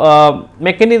 So,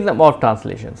 mechanism of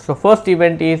translation. So, first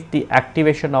event is the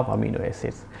activation of amino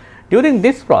acids. During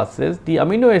this process, the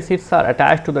amino acids are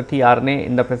attached to the tRNA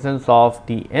in the presence of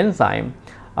the enzyme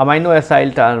amino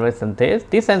acyl tRNA synthase.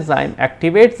 This enzyme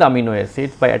activates the amino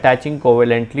acids by attaching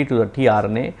covalently to the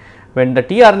tRNA. When the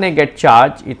tRNA gets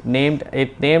charged, it named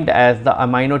as the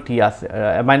amino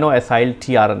acyl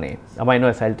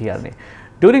tRNA.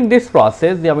 During this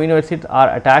process, the amino acids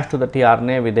are attached to the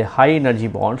tRNA with a high energy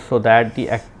bond, so that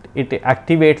it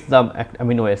activates the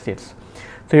amino acids.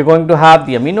 So, you are going to have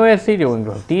the amino acid, you are going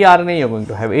to have tRNA, you are going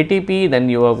to have ATP, then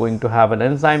you are going to have an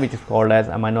enzyme which is called as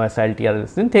amino acyl tRNA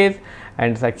synthase,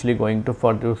 and it is actually going to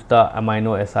produce the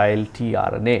amino acyl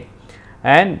tRNA,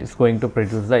 and it is going to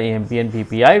produce the AMP and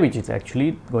PPI, which is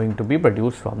actually going to be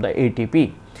produced from the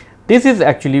ATP. This is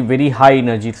actually very high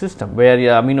energy system where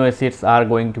your amino acids are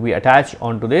going to be attached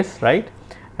onto this, right,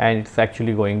 and it is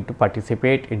actually going to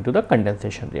participate into the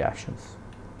condensation reactions.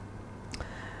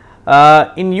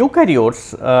 In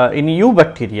eukaryotes, in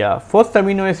eubacteria, first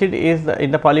amino acid is in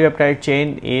the polypeptide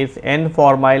chain is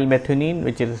N-formyl methionine,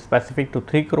 which is specific to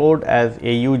 3 codes as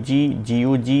AUG,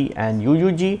 GUG and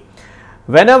UUG.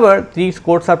 Whenever these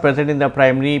codes are present in the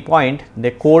primary point,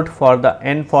 they code for the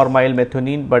N-formyl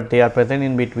methionine, but they are present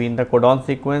in between the codon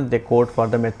sequence, they code for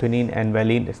the methionine and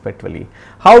valine respectively.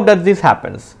 How does this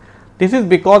happens? This is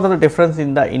because of the difference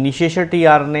in the initiation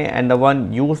tRNA and the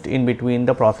one used in between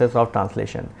the process of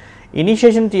translation.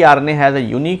 Initiation tRNA has a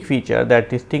unique feature that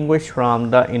distinguishes from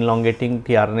the elongating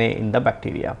tRNA in the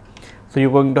bacteria. So, you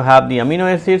are going to have the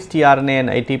amino acids tRNA and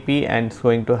ATP, and it is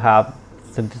going to have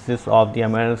synthesis of the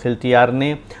amino acid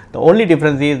tRNA. The only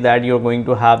difference is that you are going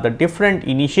to have the different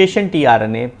initiation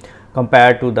tRNA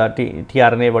compared to the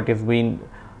tRNA what is being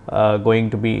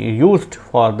going to be used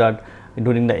for that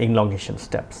during the elongation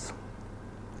steps.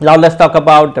 Now, let us talk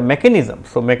about the mechanism.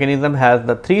 So, mechanism has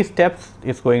the 3 steps. It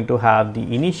is going to have the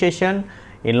initiation,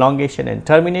 elongation and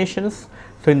terminations.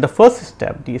 So, in the first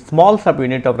step, the small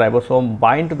subunit of ribosome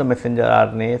bind to the messenger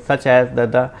RNA such as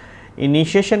that the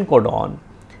initiation codon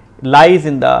lies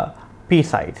in the P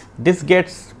site. This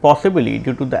gets possibly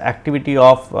due to the activity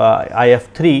of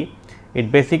IF3.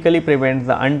 It basically prevents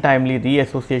the untimely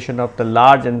reassociation of the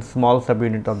large and small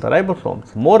subunit of the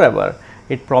ribosomes. Moreover,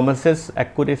 it promises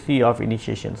accuracy of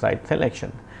initiation site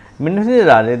selection. In messenger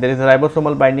RNA, there is a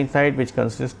ribosomal binding site which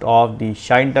consists of the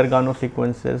Shine-Dargano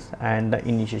sequences and the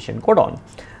initiation codon.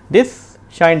 This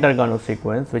Shine-Dargano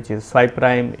sequence, which is 5'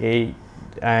 A,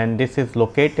 and this is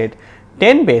located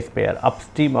 10 base pair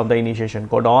upstream of the initiation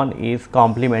codon, is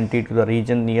complementary to the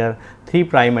region near 3'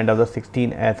 end of the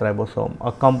 16S ribosome,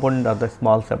 a component of the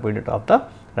small subunit of the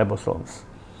ribosomes.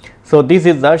 So, this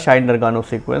is the Shine-Dargano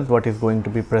sequence what is going to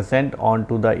be present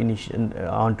onto the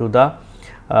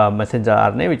messenger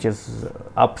RNA, which is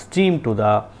upstream to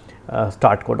the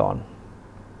start codon.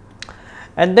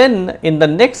 And then in the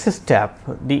next step,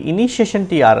 the initiation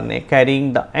tRNA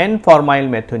carrying the N-formyl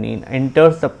methionine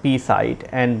enters the P site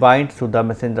and binds to the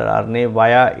messenger RNA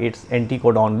via its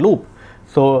anticodon loop.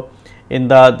 So, in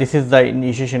the this is the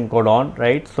initiation codon,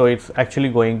 right. So, it is actually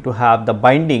going to have the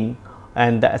binding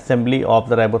and the assembly of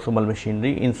the ribosomal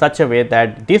machinery in such a way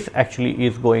that this actually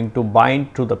is going to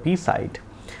bind to the P site,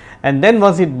 and then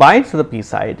once it binds to the P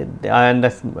site, and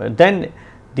then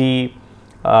the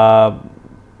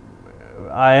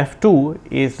IF2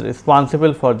 is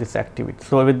responsible for this activity.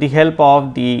 So, with the help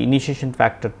of the initiation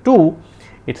factor 2,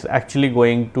 it's actually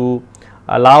going to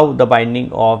allow the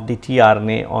binding of the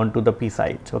tRNA onto the P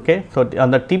sites. Okay. So,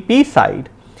 on the P side,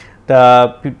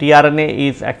 the tRNA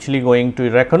is actually going to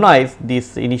recognize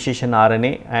this initiation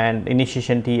RNA and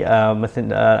initiation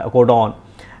codon,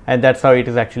 and that is how it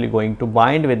is actually going to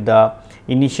bind with the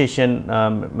initiation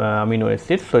amino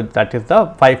acids. So, that is the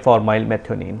 5-formyl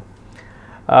methionine.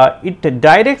 It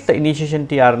directs the initiation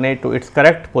tRNA to its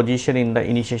correct position in the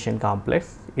initiation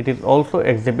complex. It is also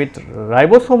exhibits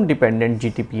ribosome dependent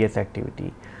GTPase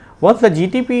activity. Once the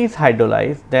GTP is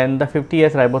hydrolyzed, then the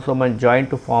 50S ribosome are joined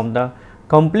to form the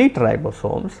complete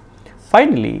ribosomes.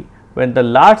 Finally, when the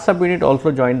large subunit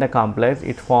also join the complex,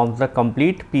 it forms the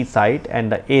complete P site and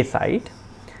the A site.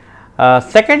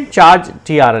 Second charge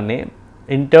tRNA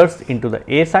enters into the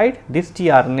A site. This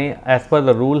tRNA, as per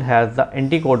the rule, has the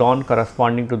anticodon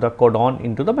corresponding to the codon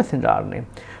into the messenger RNA.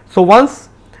 So, once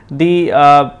the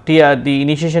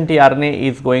initiation tRNA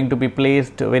is going to be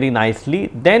placed very nicely,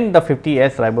 then the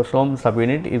 50S ribosome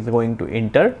subunit is going to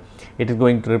enter. It is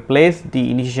going to replace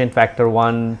the initiation factor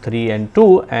 1, 3 and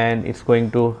 2, and it is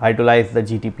going to hydrolyze the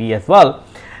GTP as well.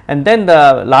 And then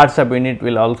the large subunit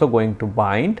will also going to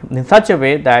bind in such a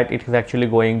way that it is actually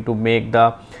going to make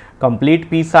the complete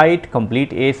P site,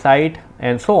 complete A site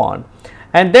and so on.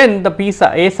 And then the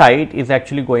A site is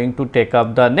actually going to take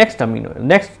up the next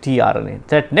tRNA.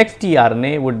 That next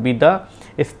tRNA would be the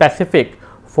specific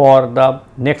for the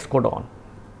next codon.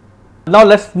 Now,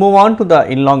 let us move on to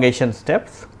the elongation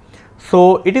steps.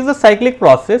 So, it is a cyclic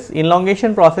process.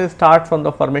 Elongation process starts from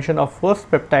the formation of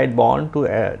first peptide bond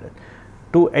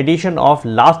to addition of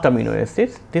last amino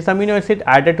acids. This amino acid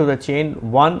added to the chain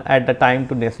one at the time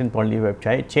to nestin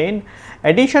polypeptide chain.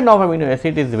 Addition of amino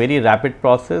acid is very rapid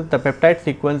process. The peptide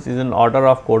sequence is in order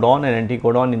of codon and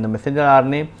anticodon in the messenger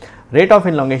RNA. Rate of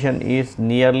elongation is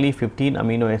nearly 15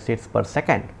 amino acids per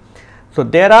second. So,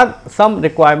 there are some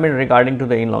requirement regarding to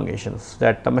the elongations,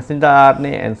 that the messenger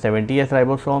RNA and 70S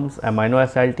ribosomes, amino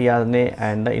acid tRNA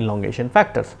and the elongation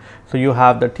factors. So, you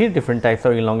have the 3 different types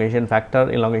of elongation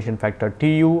factor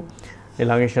TU,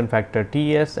 elongation factor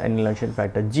TS and elongation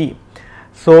factor G.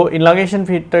 So, elongation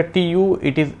factor TU,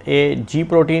 it is a G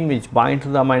protein which binds to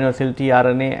the amino acid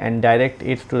tRNA and direct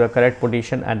it to the correct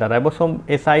position at the ribosome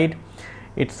A side.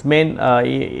 Its main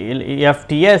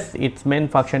EFTS, its main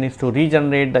function is to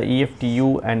regenerate the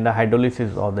EFTU and the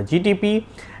hydrolysis of the GTP,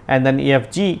 and then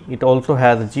EFG, it also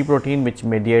has a G protein which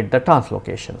mediate the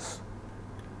translocations.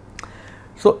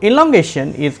 So,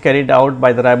 elongation is carried out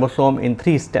by the ribosome in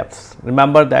 3 steps.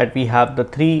 Remember that we have the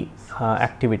 3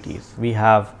 activities. We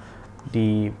have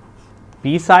the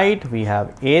P site, we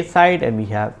have A site and we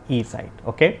have E site,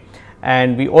 okay,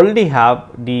 and we already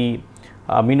have the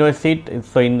amino acid.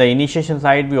 So, in the initiation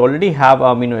side we already have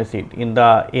amino acid in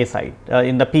the A site,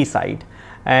 in the P site,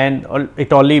 and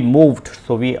it only moved.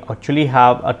 So, we actually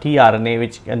have a tRNA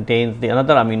which contains the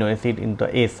another amino acid in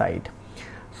the A site.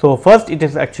 So, first it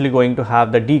is actually going to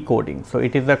have the decoding. So,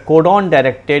 it is a codon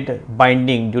directed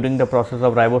binding during the process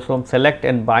of ribosome select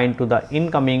and bind to the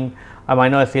incoming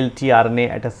amino acid tRNA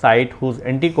at a site whose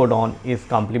anticodon is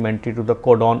complementary to the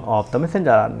codon of the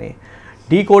messenger RNA.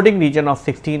 Decoding region of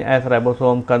 16S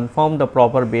ribosome confirm the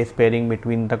proper base pairing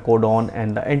between the codon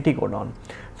and the anticodon.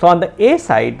 So, on the A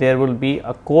side there will be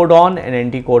a codon and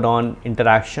anticodon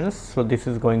interactions. So, this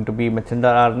is going to be messenger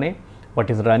RNA what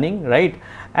is running, right,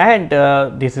 and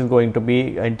this is going to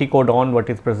be anticodon what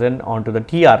is present onto the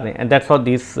tRNA, and that is how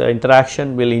this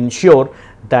interaction will ensure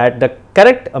that the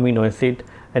correct amino acid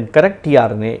and correct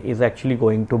tRNA is actually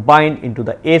going to bind into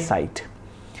the A site.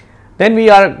 Then we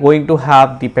are going to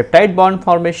have the peptide bond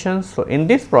formations. So, in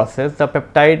this process the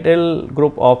peptidyl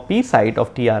group of P site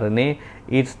of tRNA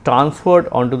is transferred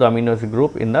onto the amino acid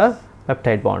group in the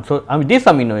peptide bond. So, this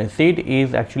amino acid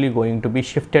is actually going to be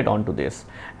shifted onto this,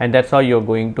 and that is how you are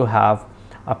going to have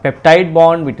a peptide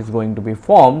bond which is going to be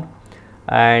formed,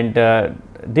 and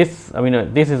this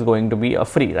is going to be a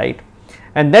free, right,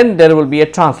 and then there will be a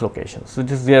translocation. So,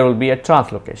 there will be a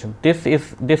translocation.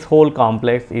 This whole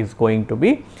complex is going to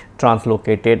be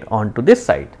translocated onto this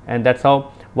site, and that is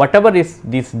how whatever is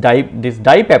this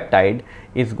dipeptide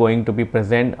is going to be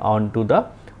present onto the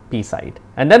P site,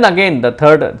 and then again the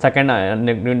second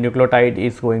nucleotide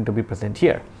is going to be present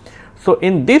here. So,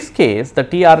 in this case the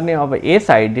tRNA of A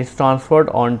site is transferred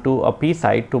onto a P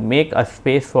site to make a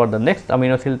space for the next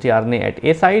amino acid tRNA at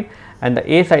A site, and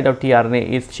the A site of tRNA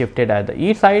is shifted at the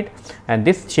E site, and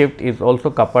this shift is also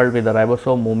coupled with the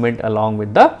ribosome movement along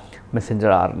with the messenger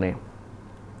RNA.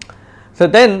 So,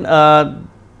 then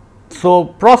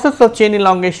process of chain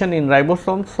elongation in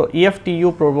ribosomes. So,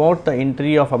 EFTU promotes the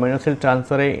entry of amino acid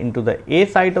transfer into the A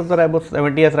site of the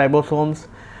 70S ribosomes.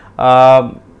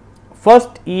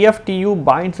 First, EFTU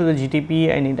binds to the GTP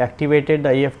and it activated the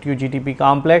EFTU GTP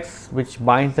complex, which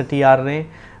binds the tRNA.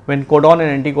 When codon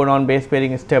and anticodon base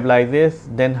pairing stabilizes,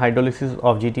 then hydrolysis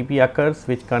of GTP occurs,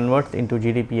 which converts into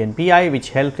GTP and PI, which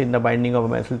helps in the binding of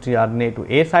amino acid tRNA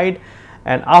to A side,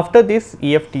 and after this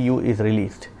EFTU is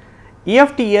released.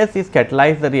 EFTS is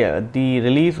catalyze the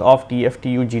release of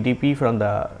EFTU GTP from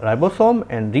the ribosome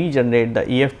and regenerate the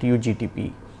EFTU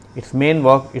GTP. Its main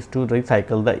work is to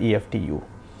recycle the EFTU.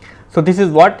 So, this is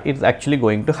what is actually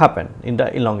going to happen in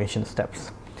the elongation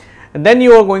steps. And then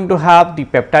you are going to have the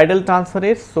peptidyl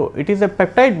transferase. So, it is a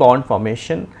peptide bond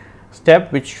formation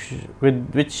step with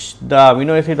which the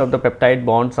amino acid of the peptide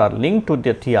bonds are linked to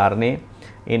the tRNA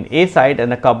in A side and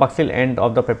the carboxyl end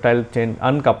of the peptide chain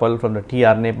uncoupled from the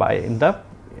tRNA in the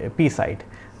P side.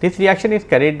 This reaction is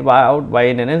carried out by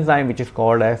an enzyme which is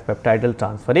called as peptidyl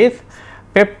transferase.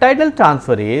 Peptidyl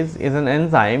transferase is an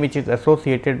enzyme which is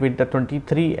associated with the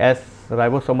 23S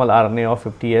ribosomal RNA of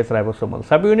 50S ribosomal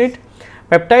subunit.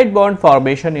 Peptide bond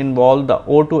formation involves the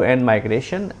O to N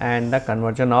migration and the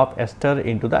conversion of ester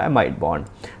into the amide bond.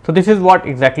 So, this is what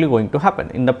exactly going to happen.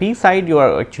 In the P side, you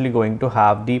are actually going to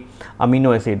have the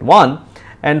amino acid 1,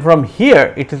 and from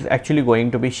here it is actually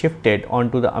going to be shifted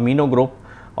onto the amino group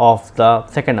of the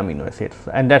second amino acid,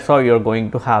 and that is how you are going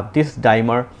to have this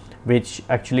dimer which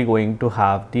actually going to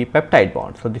have the peptide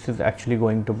bond. So, this is actually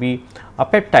going to be a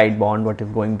peptide bond what is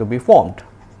going to be formed.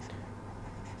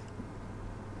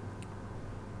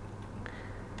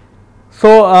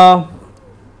 So,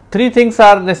 three things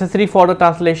are necessary for the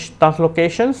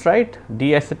translocations, right?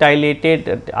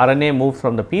 Deacetylated RNA moves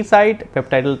from the P side,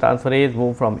 peptidyl transferase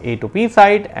move from A to P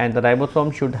side, and the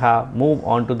ribosome should have move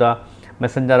on to the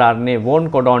messenger RNA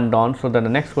one codon down, so that the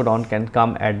next codon can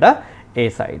come at the A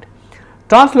side.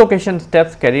 Translocation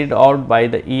steps carried out by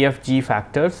the EFG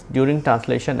factors during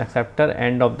translation acceptor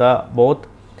end of the both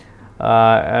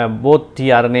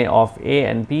tRNA of A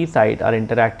and P site are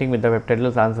interacting with the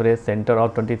peptidyl transferase center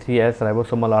of 23S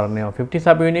ribosomal RNA of 50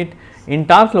 subunit. In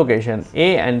translocation,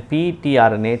 A and P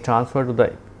tRNA transfer to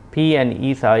the P and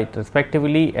E site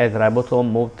respectively as ribosome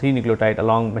move 3 nucleotide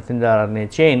along messenger RNA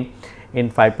chain in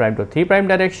 5' to 3'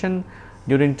 direction.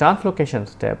 During translocation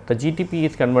step, the GTP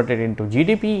is converted into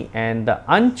GDP and the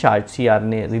uncharged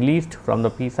tRNA released from the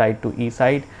P side to E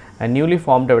side and newly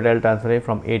formed peptidyl transferase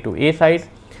from A to A side.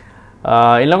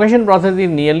 Elongation process is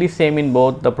nearly same in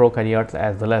both the prokaryotes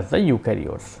as well as the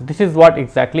eukaryotes. This is what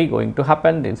exactly going to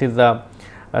happen. This is the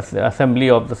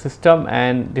assembly of the system,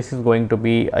 and this is going to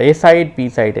be A side, P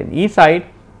side and E side.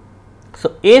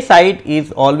 So, A side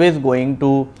is always going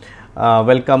to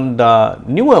welcome the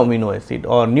new amino acid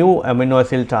or new amino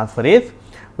acid transferase,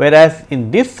 whereas in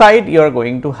this side you are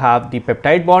going to have the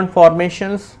peptide bond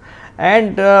formations,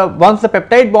 and once the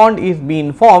peptide bond is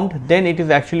being formed, then it is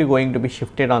actually going to be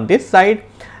shifted on this side,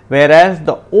 whereas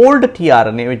the old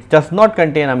tRNA which does not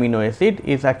contain amino acid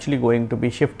is actually going to be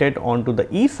shifted onto the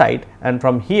E side, and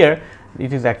from here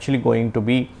it is actually going to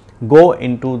be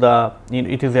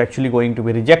it is actually going to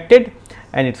be rejected,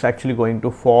 and it is actually going to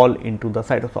fall into the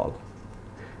cytosol,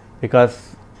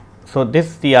 because so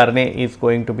this tRNA is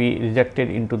going to be rejected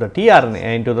into the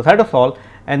tRNA into the cytosol,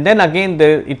 and then again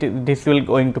this will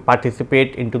going to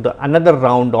participate into the another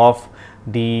round of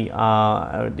the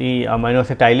amino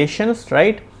acetylations,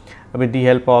 right, with the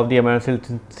help of the amino acid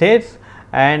synthase,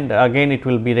 and again it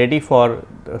will be ready for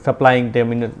supplying the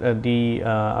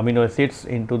amino acids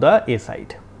into the A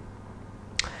side.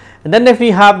 And then if we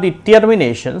have the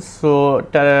terminations, so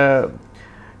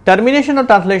termination of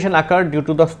translation occur due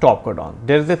to the stop codon.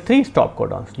 There is a 3 stop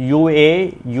codons, UA,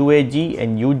 UAG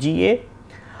and UGA.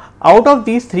 Out of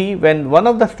these 3, when one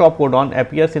of the stop codon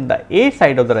appears in the A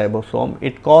side of the ribosome,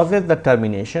 it causes the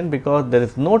termination because there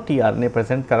is no tRNA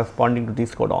present corresponding to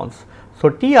these codons. So,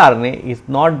 tRNA is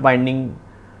not binding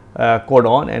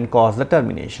codon and cause the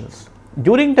terminations.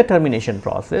 During the termination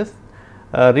process,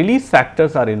 release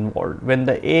factors are involved. When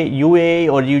the UA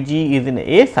or UG is in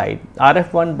the A side,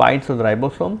 RF1 binds to the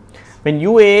ribosome. When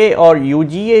UA or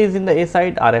UGA is in the A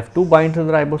side, RF2 binds to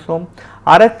the ribosome.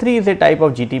 RF3 is a type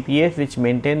of GTPase which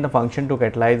maintain the function to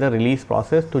catalyze the release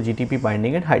process to GTP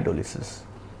binding and hydrolysis.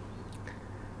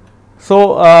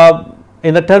 So,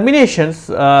 in the terminations,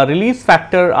 release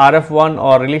factor RF1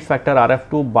 or release factor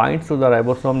RF2 binds to the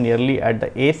ribosome nearly at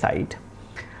the A site.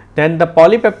 Then the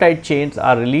polypeptide chains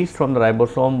are released from the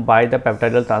ribosome by the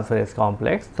peptidyl transferase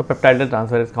complex. So, peptidyl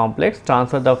transferase complex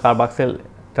transfer the carboxyl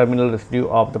terminal residue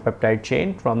of the peptide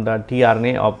chain from the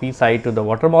tRNA of P side to the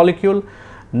water molecule.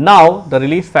 Now, the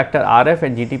release factor RF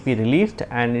and GTP released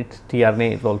and its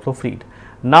tRNA is also freed.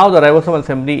 Now, the ribosomal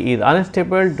assembly is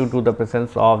unstable due to the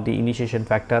presence of the initiation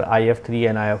factor IF3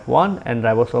 and IF1 and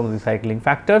ribosome recycling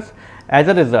factors. As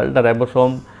a result, the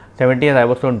ribosome 70S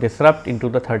ribosome disrupt into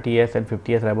the 30S and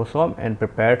 50S ribosome and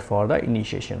prepared for the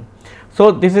initiation.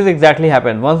 So, this is exactly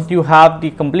happen once you have the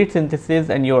complete synthesis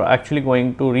and you are actually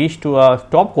going to reach to a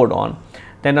stop codon.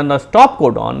 Then on the stop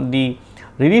codon, the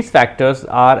release factors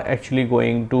are actually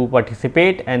going to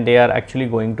participate and they are actually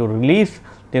going to release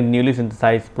the newly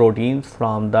synthesized proteins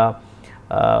from the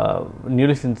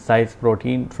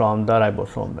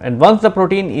ribosome. And once the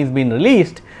protein is being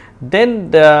released,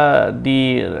 then the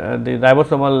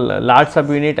ribosomal large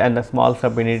subunit and the small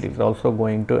subunit is also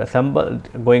going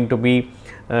to be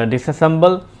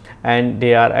disassembled, and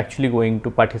they are actually going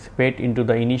to participate into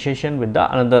the initiation with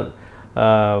the another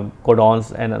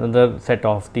codons and another set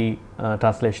of the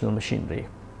translational machinery.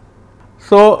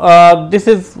 So, this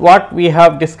is what we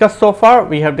have discussed so far.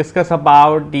 We have discussed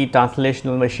about the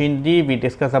translational machinery, we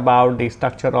discussed about the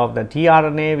structure of the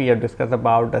tRNA, we have discussed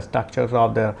about the structures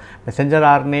of the messenger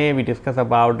RNA, we discussed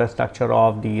about the structure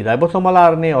of the ribosomal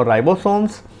RNA or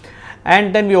ribosomes,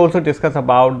 and then we also discussed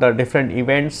about the different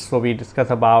events. So, we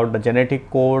discussed about the genetic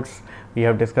codes, we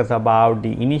have discussed about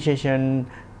the initiation,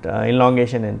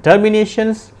 elongation and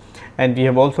terminations, and we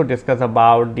have also discussed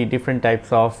about the different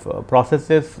types of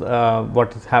processes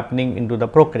what is happening into the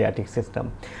prokaryotic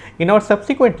system. In our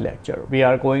subsequent lecture, we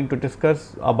are going to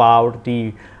discuss about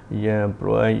the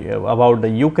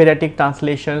eukaryotic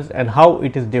translations and how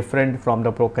it is different from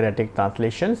the prokaryotic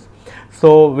translations.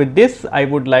 So, with this I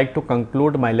would like to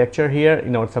conclude my lecture here.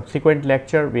 In our subsequent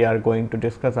lecture, we are going to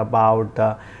discuss about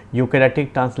the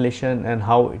eukaryotic translation and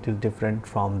how it is different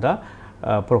from the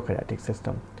prokaryotic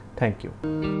system. Thank you.